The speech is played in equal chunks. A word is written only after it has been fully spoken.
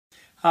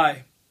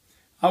Hi.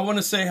 I want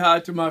to say hi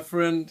to my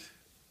friend,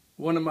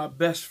 one of my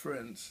best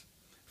friends,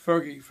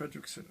 Fergie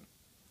Frederiksen.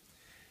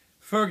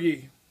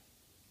 Fergie,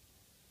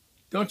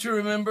 don't you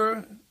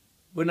remember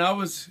when I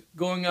was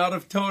going out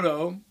of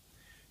Toto,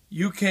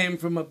 you came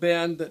from a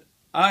band that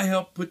I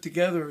helped put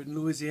together in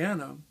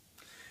Louisiana.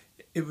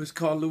 It was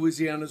called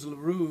Louisiana's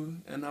LaRue,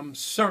 and I'm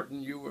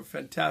certain you were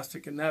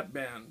fantastic in that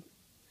band.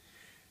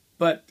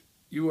 But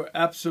you were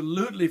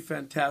absolutely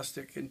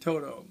fantastic in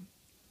Toto,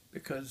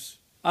 because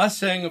I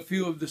sang a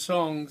few of the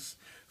songs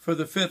for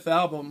the 5th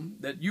album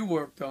that you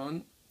worked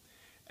on,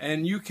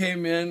 and you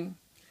came in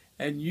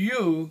and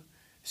you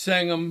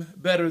sang them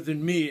better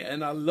than me,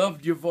 and I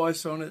loved your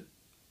voice on it.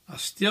 I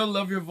still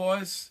love your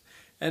voice,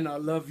 and I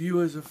love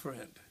you as a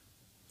friend.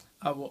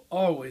 I will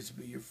always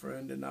be your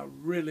friend, and I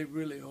really,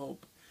 really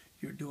hope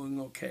you're doing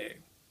okay.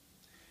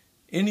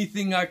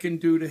 Anything I can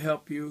do to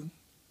help you,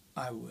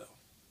 I will.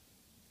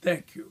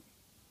 Thank you.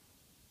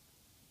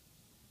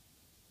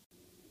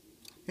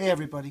 Hey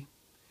everybody,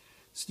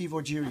 Steve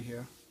Orgiri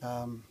here.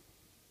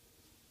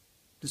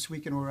 This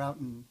weekend we're out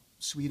in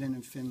Sweden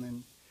and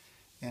Finland,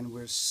 and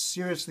we're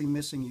seriously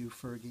missing you,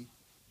 Fergie.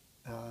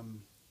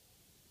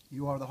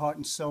 You are the heart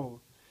and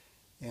soul,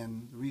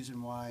 and the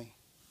reason why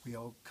we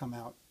all come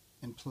out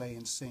and play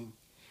and sing,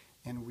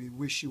 and we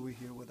wish you were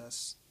here with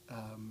us.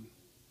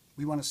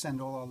 We want to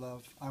send all our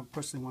love. I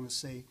personally want to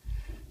say,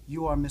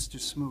 you are Mr.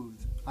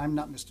 Smooth. I'm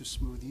not Mr.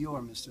 Smooth, you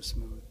are Mr.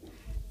 Smooth.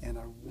 And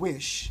I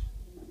wish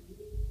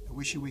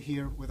you were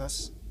here with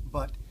us,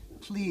 but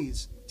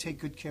please take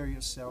good care of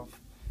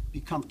yourself, be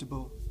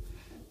comfortable,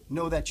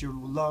 know that you're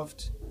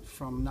loved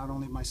from not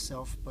only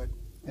myself, but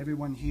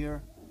everyone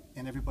here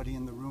and everybody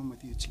in the room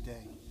with you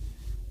today.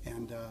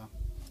 And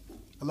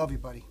I love you,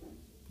 buddy.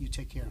 You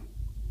take care.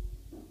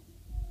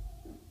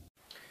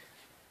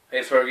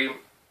 Hey Fergie,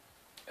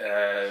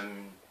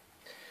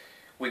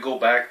 we go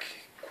back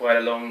quite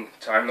a long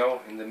time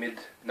now. In the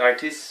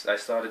mid-90s I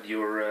started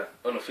your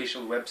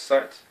unofficial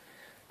website,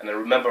 and I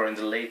remember in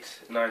the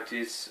late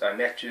 90s I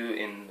met you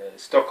in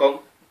Stockholm,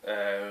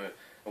 and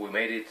we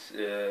made it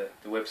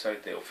the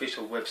website, the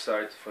official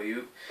website for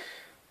you.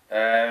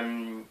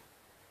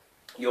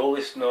 You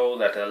always know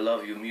that I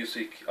love your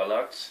music a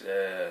lot,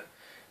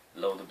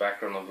 love the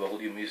background of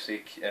all your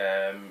music,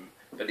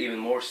 but even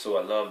more so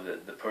I love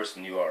the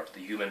person you are, the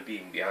human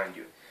being behind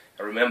you.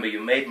 I remember you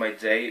made my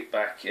day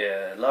back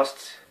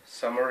last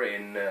summer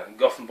in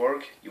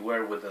Gothenburg. You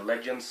were with the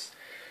Legends.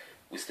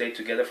 We stayed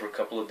together for a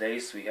couple of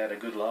days. We had a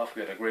good laugh,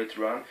 we had a great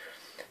run.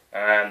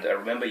 And I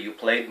remember you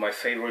played my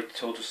favorite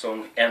Toto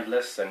song,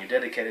 Endless, and you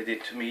dedicated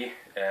it to me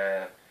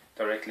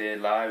directly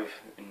live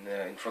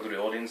in front of the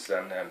audience,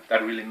 and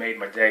that really made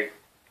my day.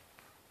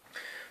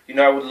 You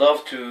know, I would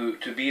love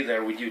to be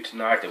there with you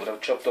tonight. I would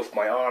have chopped off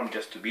my arm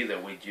just to be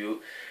there with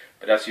you.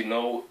 But as you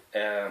know,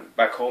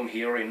 back home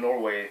here in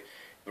Norway,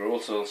 we're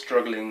also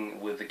struggling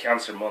with the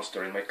cancer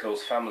monster in my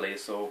close family,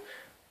 so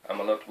I'm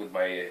a lot with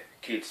my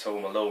kids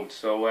home alone.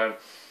 So,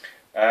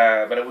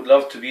 but I would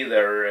love to be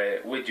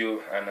there with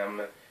you, and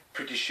I'm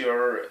pretty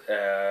sure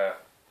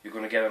you're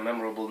going to get a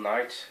memorable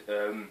night.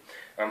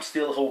 I'm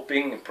still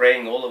hoping and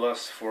praying, all of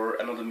us, for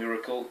another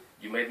miracle.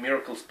 You made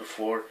miracles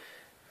before,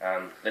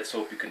 and let's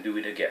hope you can do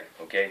it again,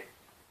 okay?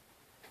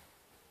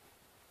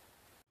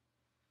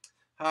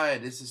 Hi,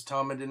 this is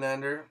Tommy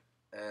Denander.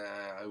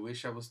 I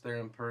wish I was there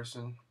in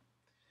person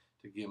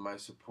to give my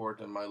support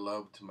and my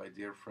love to my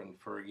dear friend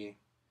Fergie.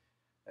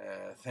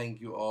 Thank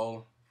you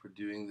all for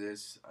doing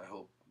this. I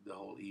hope the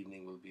whole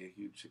evening will be a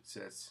huge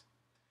success.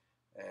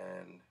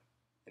 And,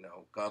 you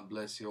know, God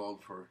bless you all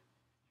for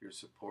your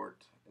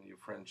support and your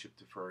friendship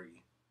to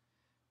Fergie.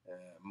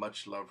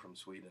 Much love from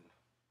Sweden.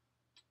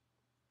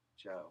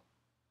 Ciao.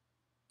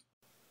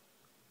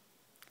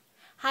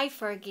 Hi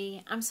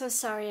Fergie, I'm so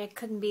sorry I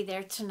couldn't be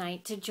there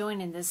tonight to join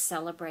in this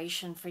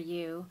celebration for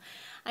you.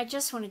 I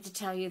just wanted to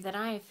tell you that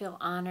I feel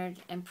honored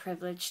and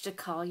privileged to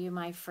call you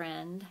my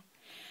friend.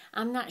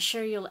 I'm not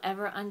sure you'll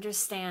ever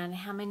understand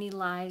how many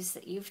lives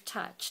that you've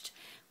touched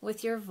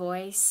with your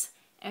voice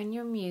and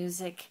your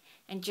music,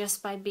 and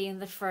just by being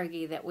the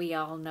Fergie that we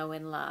all know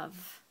and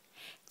love.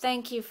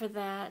 Thank you for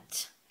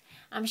that.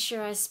 I'm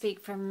sure I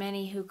speak for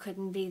many who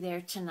couldn't be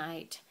there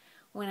tonight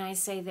when I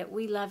say that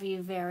we love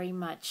you very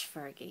much,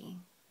 Fergie.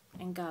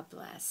 And God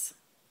bless.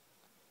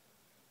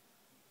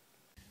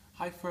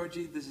 Hi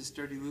Fergie, this is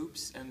Dirty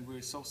Loops, and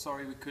we're so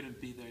sorry we couldn't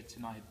be there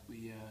tonight.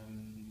 We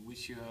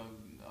wish you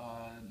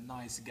a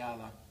nice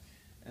gala,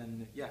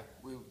 and yeah,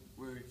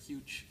 we're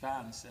huge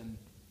fans and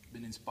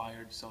been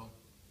inspired, so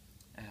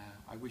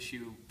I wish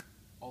you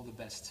all the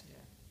best. Yeah.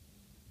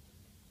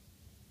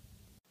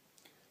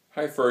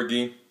 Hi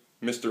Fergie,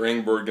 Mr.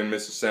 Engborg and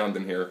Mrs.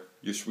 Sanden here,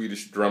 your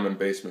Swedish drum and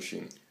bass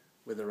machine.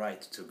 With the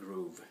right to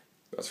groove.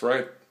 That's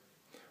right.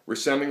 We're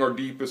sending our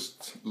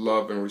deepest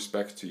love and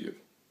respect to you.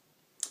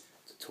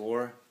 To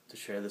tour, to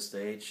share the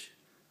stage,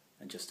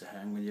 and just to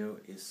hang with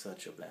you is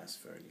such a blast,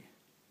 Fergie.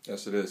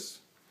 Yes, it is.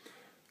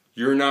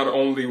 You're not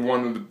only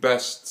one of the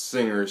best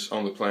singers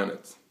on the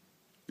planet.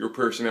 Your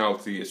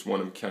personality is one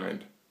of a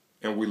kind,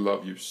 and we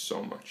love you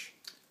so much.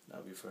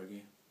 Love you,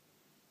 Fergie.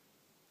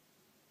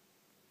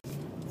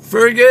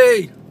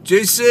 Fergie,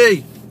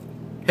 JC.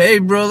 Hey,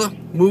 brother.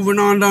 Moving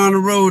on down the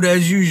road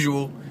as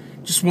usual.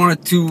 Just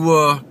wanted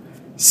to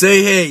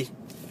say hey.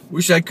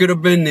 Wish I could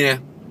have been there.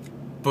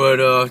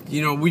 But,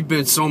 you know, we've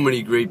been so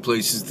many great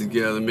places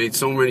together, made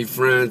so many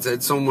friends,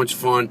 had so much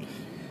fun.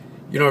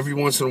 You know, every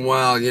once in a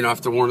while, you know,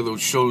 after one of those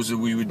shows that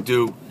we would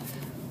do,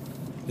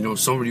 you know,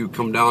 somebody would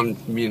come down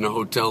to me in the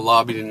hotel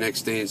lobby the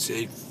next day and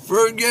say,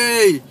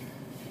 Fergie,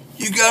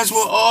 you guys were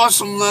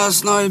awesome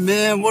last night,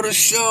 man. What a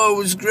show. It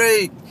was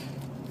great.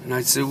 And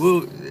I'd say,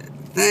 well,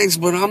 thanks,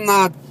 but I'm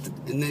not.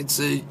 And they'd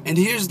say, and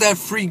here's that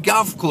free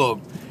golf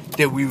club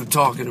that we were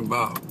talking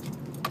about.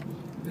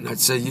 And I'd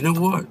say, you know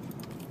what?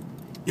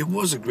 It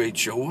was a great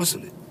show,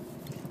 wasn't it?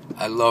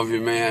 I love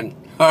you, man.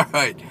 All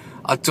right.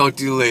 I'll talk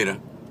to you later.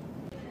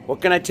 What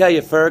can I tell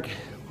you, Ferg?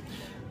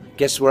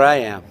 Guess where I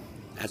am?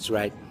 That's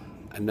right.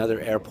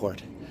 Another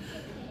airport.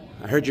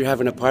 I heard you're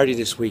having a party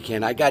this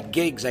weekend. I got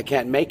gigs. I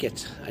can't make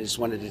it. I just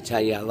wanted to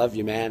tell you I love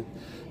you, man.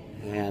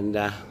 And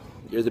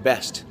you're the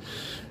best.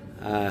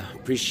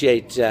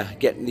 Appreciate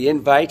getting the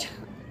invite.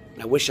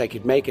 I wish I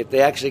could make it.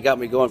 They actually got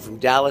me going from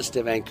Dallas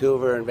to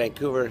Vancouver and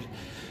Vancouver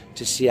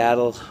to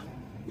Seattle.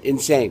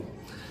 Insane.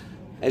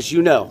 As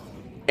you know.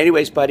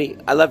 Anyways, buddy,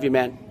 I love you,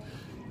 man.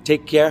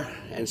 Take care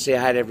and say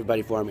hi to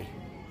everybody for me.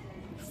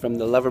 From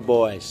the Lover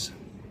Boys.